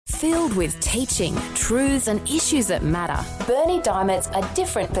Filled with teaching, truths and issues that matter. Bernie Diamond's A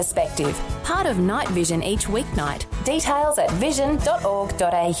Different Perspective. Part of Night Vision each weeknight. Details at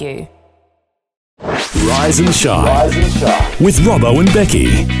vision.org.au. Rise and Shine with Robbo and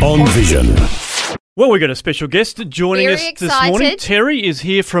Becky on Vision. Well, we've got a special guest joining Very us excited. this morning. Terry is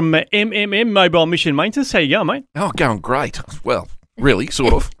here from MMM, Mobile Mission Maintenance. How you going, mate? Oh, going great. Well, really,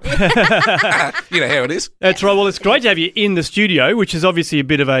 sort of. You know how it is. That's right. Well, it's great to have you in the studio, which is obviously a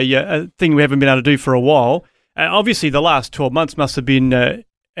bit of a thing we haven't been able to do for a while. Obviously, the last 12 months must have been an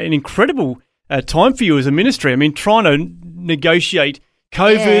incredible time for you as a ministry. I mean, trying to negotiate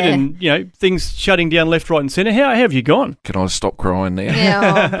COVID and, you know, things shutting down left, right and centre. How have you gone? Can I stop crying now?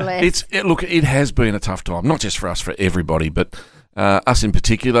 Yeah, oh, bless. Look, it has been a tough time, not just for us, for everybody, but us in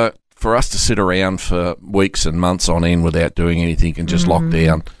particular. For us to sit around for weeks and months on end without doing anything and just lock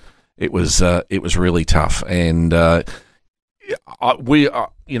down, it was really tough. And I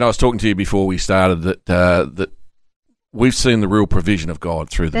was talking to you before we started that we've seen the real provision of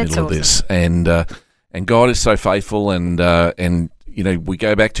God through the middle of this, and God is so faithful, and you know, we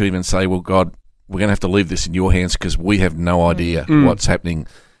go back to him and say, well, God, we're going to have to leave this in your hands because we have no idea what's happening.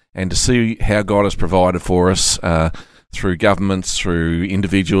 And to see how God has provided for us through governments, through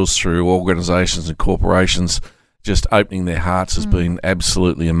individuals, through organisations and corporations, just opening their hearts has been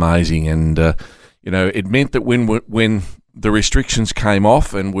absolutely amazing. And, you know, it meant that when the restrictions came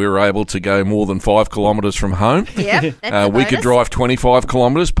off and we were able to go more than 5 kilometres from home, we could drive 25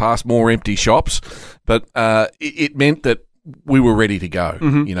 kilometres past more empty shops. But it meant that we were ready to go.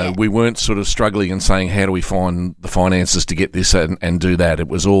 You know, we weren't sort of struggling and saying, how do we find the finances to get this and do that? It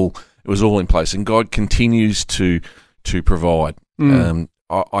was all in place, and God continues to provide.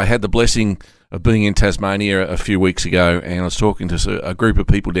 I had the blessing of being in Tasmania a few weeks ago, and I was talking to a group of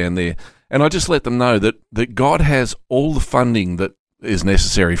people down there, and I just let them know that God has all the funding that is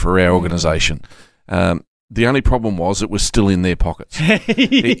necessary for our organisation. The only problem was it was still in their pockets.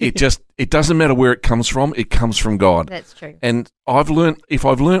 It doesn't matter where it comes from. It comes from God. That's true. And if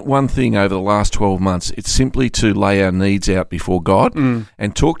I've learnt one thing over the last 12 months, it's simply to lay our needs out before God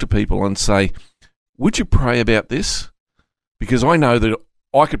and talk to people and say, would you pray about this? Because I know that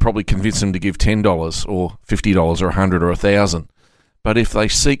I could probably convince them to give $10 or $50 or $100 or $1,000. But if they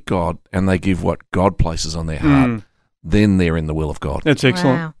seek God and they give what God places on their heart, then they're in the will of God. That's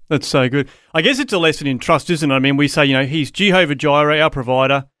excellent. Wow. That's so good. I guess it's a lesson in trust, isn't it? I mean, we say, you know, he's Jehovah Jireh, our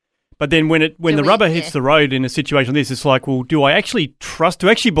provider. But then when the rubber hits the road in a situation like this, it's like, well, do I actually trust, do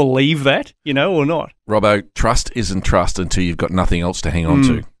I actually believe that, you know, or not? Robbo, trust isn't trust until you've got nothing else to hang on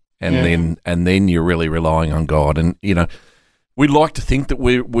to. And then you're really relying on God. And, you know, we like to think that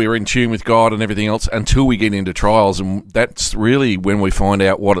we're in tune with God and everything else until we get into trials. And that's really when we find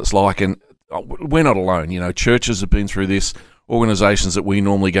out what it's like. And we're not alone. You know, churches have been through this. Organisations that we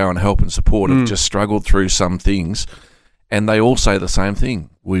normally go and help and support have just struggled through some things, and they all say the same thing.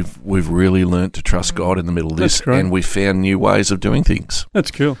 We've really learnt to trust God in the middle of this, and we've found new ways of doing things.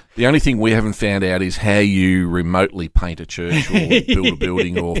 That's cool. The only thing we haven't found out is how you remotely paint a church or build a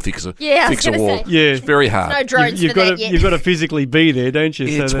building or fix a wall. Yeah. It's very hard. No drones You've for that got to physically be there, don't you?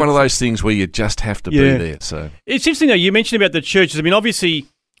 It's one of those things where you just have to be there. So it's interesting though. You mentioned about the churches. I mean, obviously.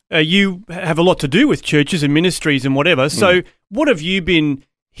 You have a lot to do with churches and ministries and whatever. So what have you been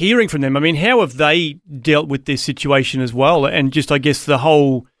hearing from them? I mean, how have they dealt with this situation as well? And just, I guess, the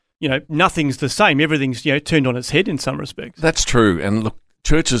whole, you know, nothing's the same. Everything's, you know, turned on its head in some respects. That's true. And look,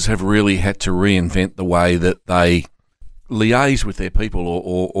 churches have really had to reinvent the way that they liaise with their people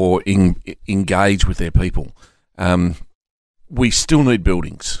or engage with their people. We still need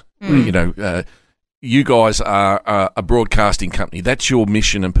buildings. You know, you guys are a broadcasting company. That's your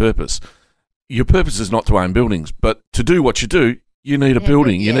mission and purpose. Your purpose is not to own buildings, but to do what you do, you need a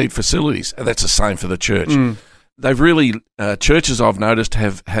building. You need facilities. And that's the same for the church. They've really, churches I've noticed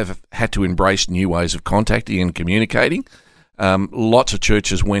have had to embrace new ways of contacting and communicating. Lots of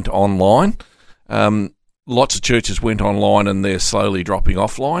churches went online. Lots of churches went online and they're slowly dropping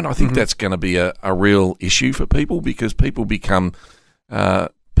offline. I think that's going to be a real issue for people because people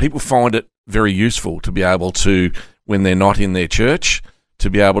find it very useful to be able to, when they're not in their church, to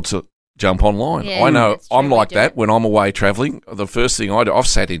be able to jump online. I know I'm like that when I'm away travelling. The first thing I do, I've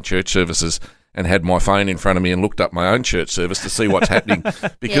sat in church services and had my phone in front of me and looked up my own church service to see what's happening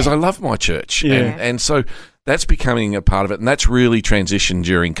because I love my church. And so that's becoming a part of it, and that's really transitioned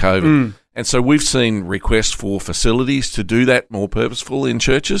during COVID. And so we've seen requests for facilities to do that more purposeful in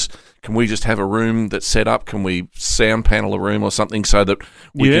churches. Can we just have a room that's set up? Can we sound panel a room or something so that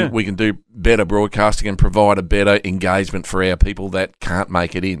we can do better broadcasting and provide a better engagement for our people that can't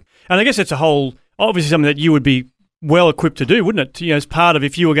make it in? And I guess it's a whole, obviously something that you would be well equipped to do, wouldn't it? As part of,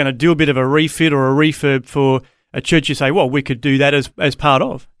 if you were going to do a bit of a refit or a refurb for a church, you say, well, we could do that as part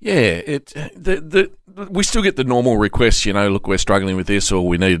of. Yeah, we still get the normal requests, look, we're struggling with this, or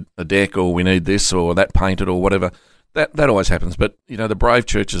we need a deck, or we need this, or that painted, or whatever. That always happens. But, the brave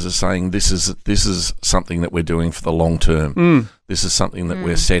churches are saying this is something that we're doing for the long term. This is something that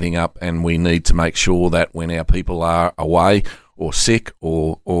we're setting up, and we need to make sure that when our people are away or sick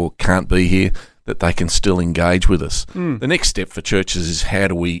or can't be here, that they can still engage with us. The next step for churches is how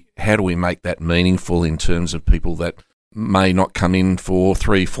do we make that meaningful in terms of people that may not come in for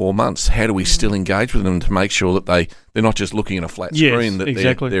 3-4 months? How do we still engage with them to make sure that they're not just looking at a flat screen, that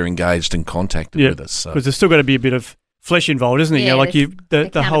exactly. they're engaged and contacted with us? Because there's still got to be a bit of flesh involved, isn't it? Yeah,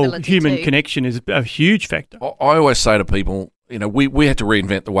 the whole human connection is a huge factor. I always say to people, we had to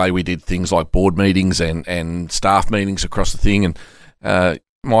reinvent the way we did things like board meetings and staff meetings across the thing. And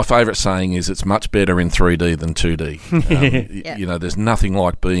my favourite saying is it's much better in 3D than 2D. There's nothing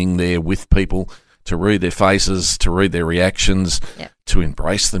like being there with people, to read their faces, to read their reactions, to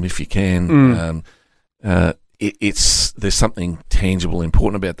embrace them if you can. There's something tangible,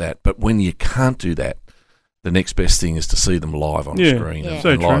 important about that. But when you can't do that, the next best thing is to see them live on the screen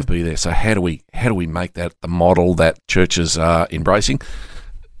and live be there. So how do we make that the model that churches are embracing?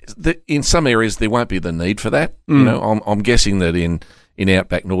 In some areas there won't be the need for that. I'm guessing that in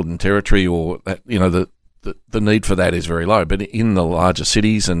outback Northern Territory or that, the need for that is very low. But in the larger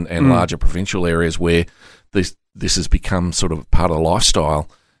cities and larger provincial areas where this has become sort of part of the lifestyle,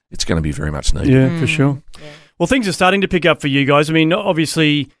 it's going to be very much needed. Yeah, for sure. Yeah. Well, things are starting to pick up for you guys. I mean,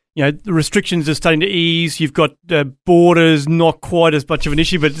 obviously, the restrictions are starting to ease. You've got borders, not quite as much of an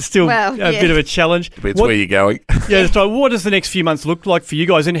issue, but it's still a bit of a challenge. Depends where you're going. Yeah, that's right. What does the next few months look like for you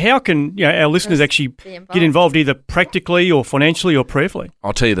guys, and how can our listeners actually get involved, either practically or financially or prayerfully?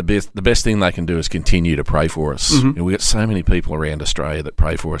 I'll tell you the best thing they can do is continue to pray for us. We've got so many people around Australia that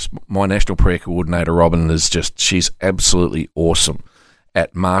pray for us. My National Prayer Coordinator, Robin, she's absolutely awesome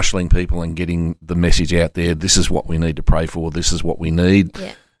at marshalling people and getting the message out there. This is what we need to pray for. This is what we need.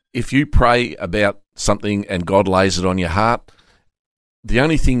 Yeah. If you pray about something and God lays it on your heart, the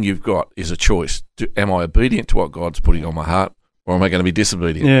only thing you've got is a choice. Am I obedient to what God's putting on my heart, or am I going to be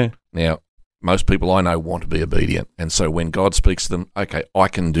disobedient? Yeah. Now, most people I know want to be obedient, and so when God speaks to them, okay, I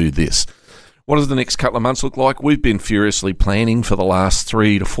can do this. What does the next couple of months look like? We've been furiously planning for the last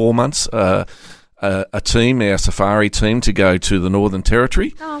 3 to 4 months a team, our safari team, to go to the Northern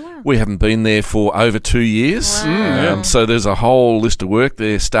Territory. Oh, wow. We haven't been there for over 2 years. Wow. So there's a whole list of work.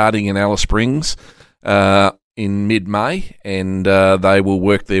 They're starting in Alice Springs in mid-May, and they will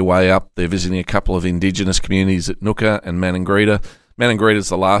work their way up. They're visiting a couple of Indigenous communities at Nooka and Maningrida. Maningrida is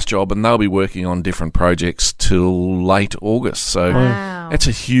the last job, and they'll be working on different projects till late August. So that's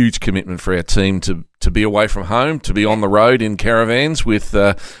a huge commitment for our team to be away from home, to be on the road in caravans with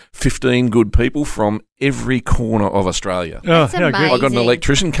 15 good people from every corner of Australia. That's amazing. I've got an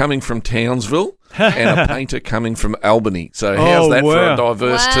electrician coming from Townsville and a painter coming from Albany. So how's that for a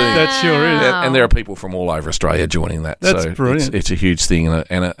diverse team? That sure is. And there are people from all over Australia joining that. That's so brilliant. It's a huge thing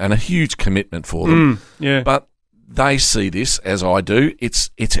and a huge commitment for them. But they see this as I do. It's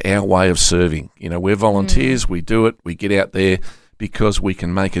our way of serving. We're volunteers. We do it. We get out there because we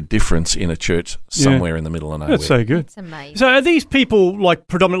can make a difference in a church somewhere in the middle of nowhere. That's so good. That's amazing. So are these people like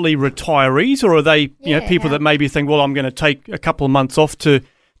predominantly retirees, or are they people that maybe think, well, I'm going to take a couple of months off to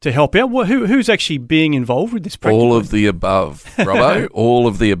help out? Who's actually being involved with this practically? All of the above, Robbo. All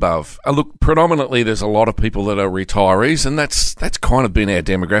of the above. Look, predominantly there's a lot of people that are retirees, and that's kind of been our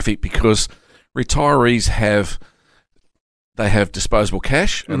demographic because retirees have disposable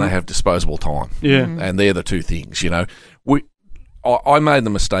cash and they have disposable time. Yeah. And they're the two things, I made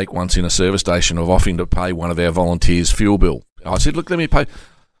the mistake once in a service station of offering to pay one of our volunteers' fuel bill. I said, look, let me pay.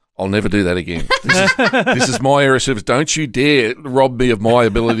 I'll never do that again. This is my area of service. Don't you dare rob me of my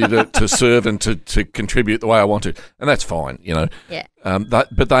ability to serve and to contribute the way I want to. And that's fine, Yeah.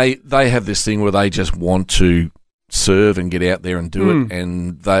 But they have this thing where they just want to serve and get out there and do it,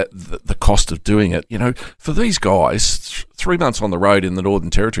 and the cost of doing it. For these guys, 3 months on the road in the Northern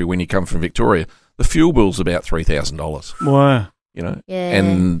Territory when you come from Victoria, the fuel bill's about $3,000. Wow.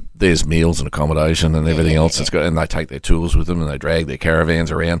 And there's meals and accommodation and everything else that's got, and they take their tools with them and they drag their caravans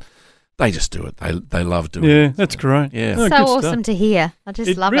around. They just do it. They love doing it. Yeah, that's great. Yeah, so awesome to hear. I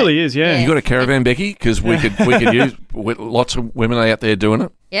just love it. It really is. Yeah. You got a caravan, Becky? Because we could use lots of women out there doing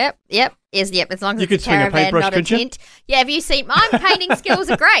it. Yep. As long as you it's a caravan, not a tent. Yeah. Have you seen my painting skills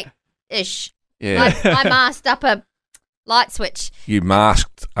are great? Ish. Yeah. I masked up a light switch. You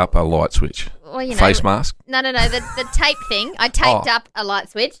masked up a light switch. Well, face mask? No. The tape thing. I taped up a light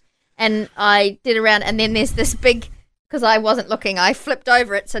switch and I did around, and then there's this big because I wasn't looking. I flipped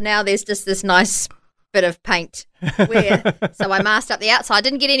over it, so now there's just this nice bit of paint. So I masked up the outside.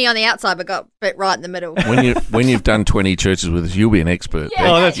 Didn't get any on the outside, but got a bit right in the middle. When you've done 20 churches with us, you'll be an expert.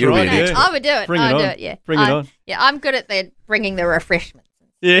 Yeah. Oh, that's you'll right. Be an expert. I would do it. Bring it I would on. do it. Yeah, Bring it on. Yeah, I'm good at bringing the refreshments.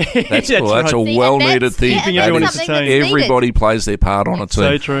 Yeah, That's cool. That's right. a well-needed thing. Keeping that's everyone something entertained. that's needed. Everybody plays their part on a team.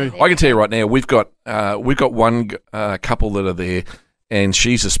 So true. I can tell you right now, we've got one couple that are there, and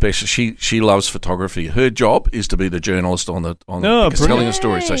she's a special. She loves photography. Her job is to be the journalist on because telling brilliant. a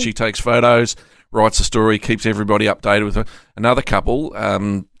story. So she takes photos, writes a story, keeps everybody updated with her. Another couple,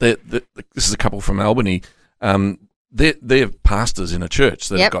 this is a couple from Albany. They're pastors in a church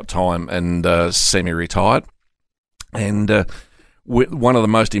that have got time and semi-retired, and. One of the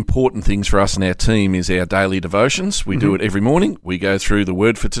most important things for us and our team is our daily devotions. We do it every morning. We go through the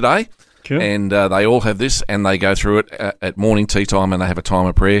word for today, and they all have this, and they go through it at morning tea time, and they have a time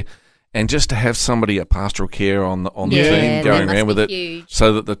of prayer. And just to have somebody at pastoral care on the team going around with it, huge.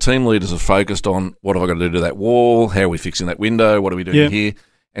 so that the team leaders are focused on what have I got to do to that wall, how are we fixing that window, what are we doing here,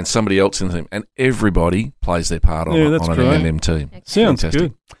 and somebody else in the team. And everybody plays their part on an MMM team. Sounds Fantastic.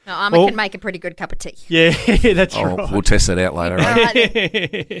 good. No, Amma can make a pretty good cup of tea. Yeah, that's right. We'll test that out later. All Right?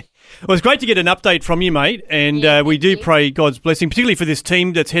 right. Well, it's great to get an update from you, mate, and we do pray God's blessing, particularly for this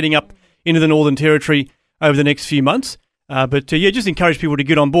team that's heading up into the Northern Territory over the next few months. But just encourage people to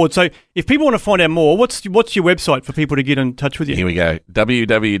get on board. So if people want to find out more, what's your website for people to get in touch with you? Here we go.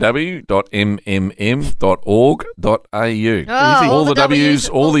 www.mmm.org.au. All the W's,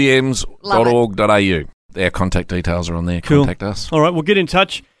 all the M's.org.au. Our contact details are on there. Cool. Contact us. All right, we'll get in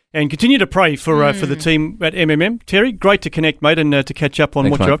touch and continue to pray for the team at MMM. Terry, great to connect, mate, and to catch up on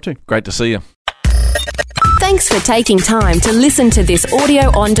Thanks, what mate. you're up to. Great to see you. Thanks for taking time to listen to this audio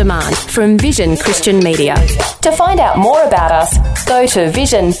on demand from Vision Christian Media. To find out more about us, go to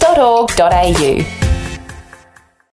vision.org.au.